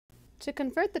To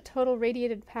convert the total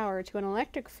radiated power to an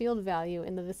electric field value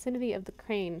in the vicinity of the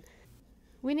crane,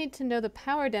 we need to know the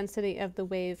power density of the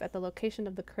wave at the location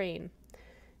of the crane.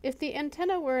 If the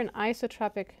antenna were an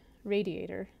isotropic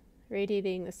radiator,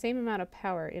 radiating the same amount of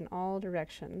power in all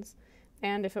directions,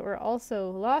 and if it were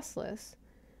also lossless,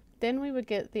 then we would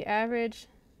get the average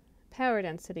power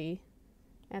density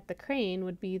at the crane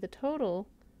would be the total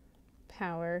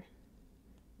power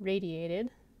radiated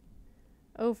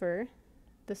over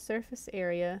the surface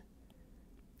area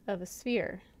of a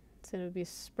sphere. So it would be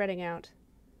spreading out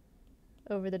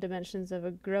over the dimensions of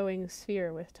a growing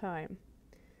sphere with time.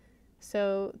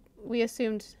 So we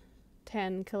assumed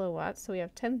 10 kilowatts, so we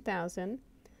have 10,000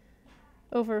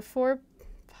 over 4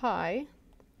 pi,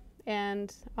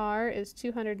 and R is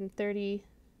 230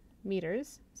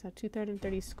 meters, so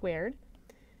 230 squared,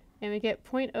 and we get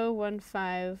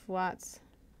 0.015 watts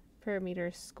per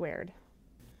meter squared.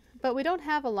 But we don't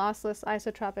have a lossless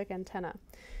isotropic antenna.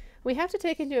 We have to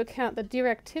take into account the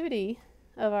directivity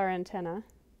of our antenna,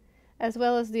 as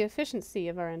well as the efficiency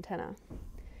of our antenna.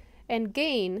 And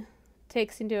gain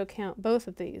takes into account both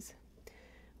of these.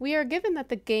 We are given that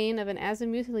the gain of an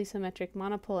azimuthally symmetric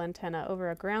monopole antenna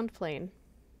over a ground plane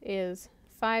is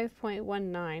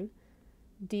 5.19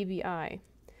 dBi.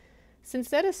 Since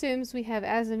that assumes we have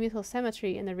azimuthal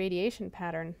symmetry in the radiation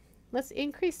pattern, let's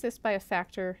increase this by a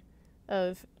factor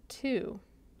of 2.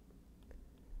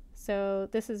 So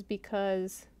this is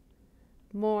because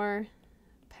more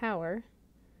power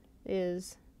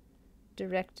is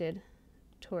directed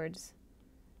towards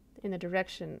in the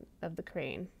direction of the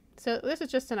crane. So this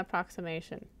is just an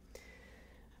approximation.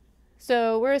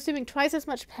 So we're assuming twice as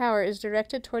much power is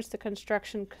directed towards the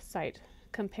construction site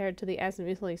compared to the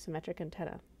azimuthally symmetric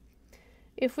antenna.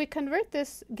 If we convert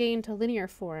this gain to linear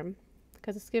form,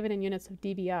 because it's given in units of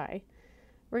dBi,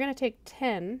 we're going to take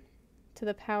 10 to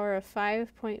the power of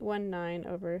 5.19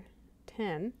 over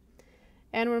 10,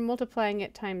 and we're multiplying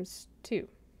it times 2.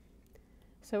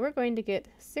 So we're going to get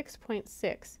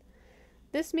 6.6.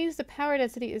 This means the power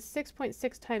density is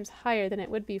 6.6 times higher than it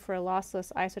would be for a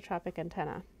lossless isotropic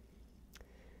antenna.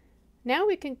 Now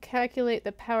we can calculate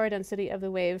the power density of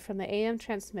the wave from the AM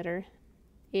transmitter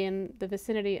in the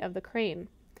vicinity of the crane.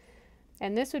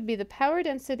 And this would be the power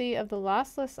density of the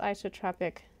lossless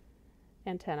isotropic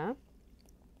antenna,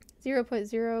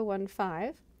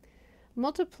 0.015,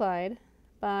 multiplied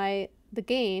by the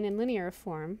gain in linear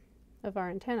form of our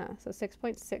antenna, so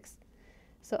 6.6.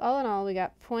 So all in all, we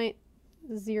got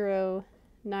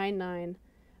 0.099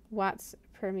 watts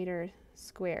per meter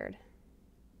squared.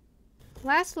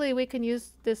 Lastly, we can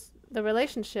use the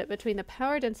relationship between the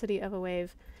power density of a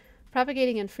wave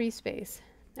propagating in free space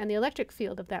and the electric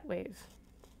field of that wave.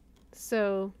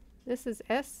 So this is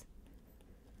S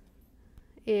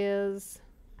is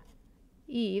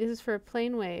E, this is for a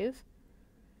plane wave,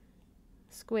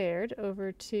 squared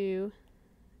over 2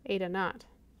 eta naught.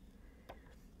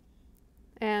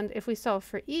 And if we solve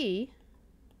for E,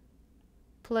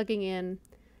 plugging in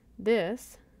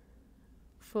this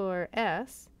for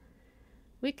S,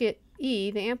 we get E,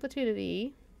 the amplitude of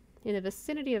E, in the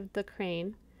vicinity of the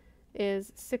crane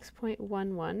is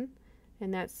 6.11,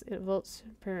 and that's volts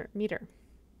per meter.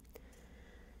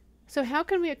 So how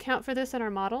can we account for this in our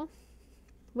model?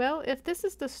 Well, if this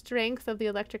is the strength of the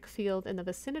electric field in the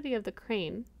vicinity of the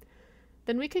crane,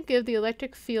 then we can give the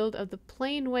electric field of the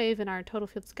plane wave in our total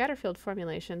field scatter field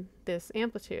formulation this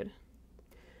amplitude.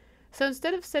 So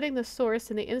instead of setting the source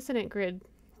in the incident grid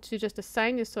to just a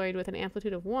sinusoid with an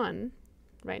amplitude of 1,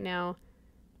 right now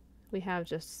we have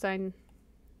just sine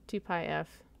 2 pi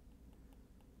f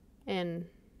n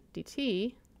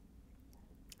dt,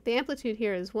 the amplitude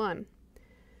here is 1.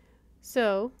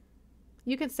 So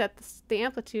you can set the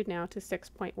amplitude now to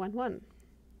 6.11.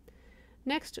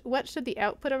 Next, what should the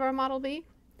output of our model be?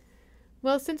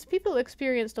 Well, since people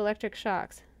experienced electric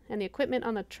shocks and the equipment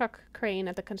on the truck crane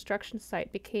at the construction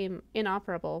site became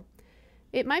inoperable,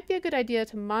 it might be a good idea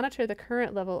to monitor the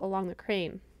current level along the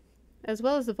crane, as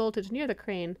well as the voltage near the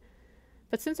crane.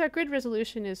 But since our grid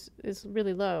resolution is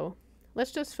really low,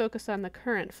 let's just focus on the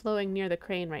current flowing near the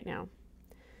crane right now.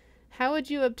 How would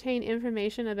you obtain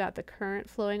information about the current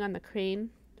flowing on the crane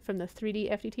from the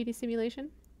 3D FDTD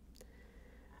simulation?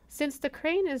 Since the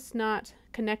crane is not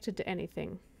connected to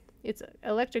anything, it's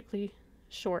electrically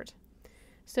short.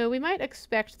 So we might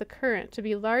expect the current to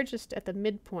be largest at the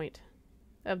midpoint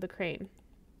of the crane.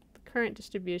 The current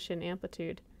distribution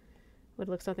amplitude would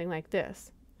look something like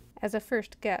this as a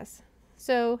first guess.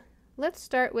 So let's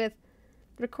start with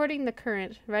recording the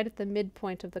current right at the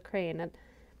midpoint of the crane,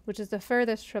 which is the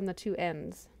furthest from the two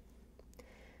ends.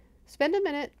 Spend a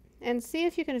minute and see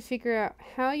if you can figure out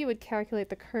how you would calculate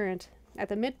the current at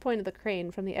the midpoint of the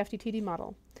crane from the FDTD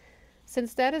model,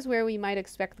 since that is where we might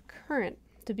expect the current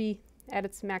to be at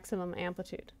its maximum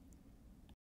amplitude.